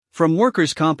From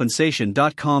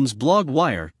WorkersCompensation.com's blog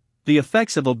Wire, The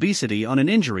Effects of Obesity on an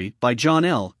Injury by John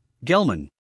L. Gelman.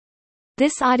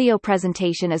 This audio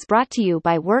presentation is brought to you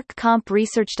by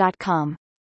WorkCompResearch.com.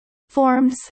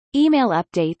 Forms, email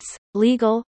updates,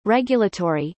 legal,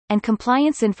 regulatory, and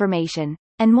compliance information,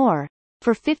 and more,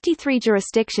 for 53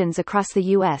 jurisdictions across the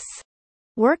U.S.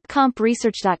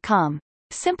 WorkCompResearch.com,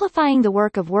 simplifying the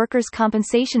work of workers'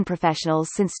 compensation professionals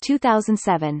since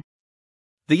 2007.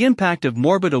 The impact of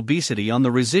morbid obesity on the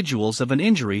residuals of an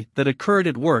injury that occurred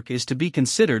at work is to be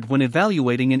considered when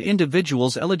evaluating an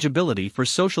individual's eligibility for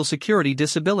Social Security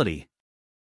disability.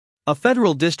 A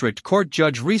federal district court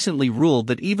judge recently ruled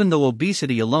that even though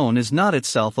obesity alone is not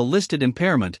itself a listed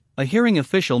impairment, a hearing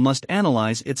official must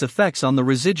analyze its effects on the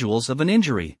residuals of an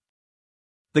injury.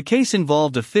 The case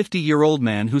involved a 50-year-old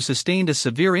man who sustained a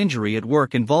severe injury at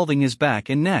work involving his back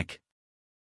and neck.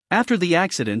 After the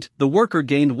accident, the worker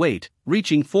gained weight,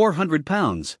 reaching 400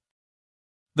 pounds.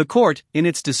 The court, in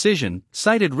its decision,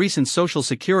 cited recent Social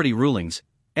Security rulings,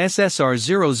 SSR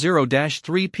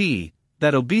 00-3P,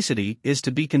 that obesity is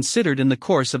to be considered in the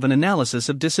course of an analysis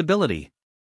of disability.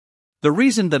 The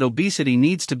reason that obesity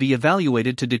needs to be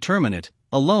evaluated to determine it,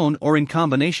 alone or in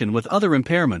combination with other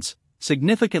impairments,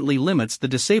 significantly limits the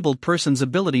disabled person's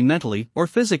ability mentally or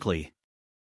physically.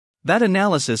 That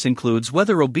analysis includes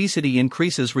whether obesity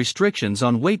increases restrictions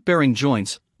on weight-bearing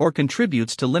joints or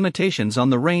contributes to limitations on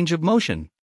the range of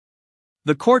motion.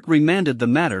 The court remanded the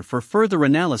matter for further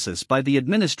analysis by the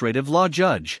administrative law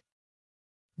judge.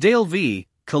 Dale v.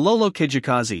 Kololo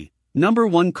Kijakazi, No.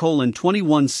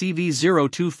 1:21 CV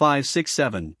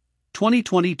 02567,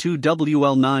 2022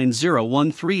 WL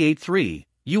 901383,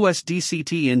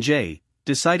 USDCT&J,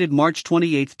 decided March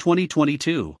 28,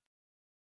 2022.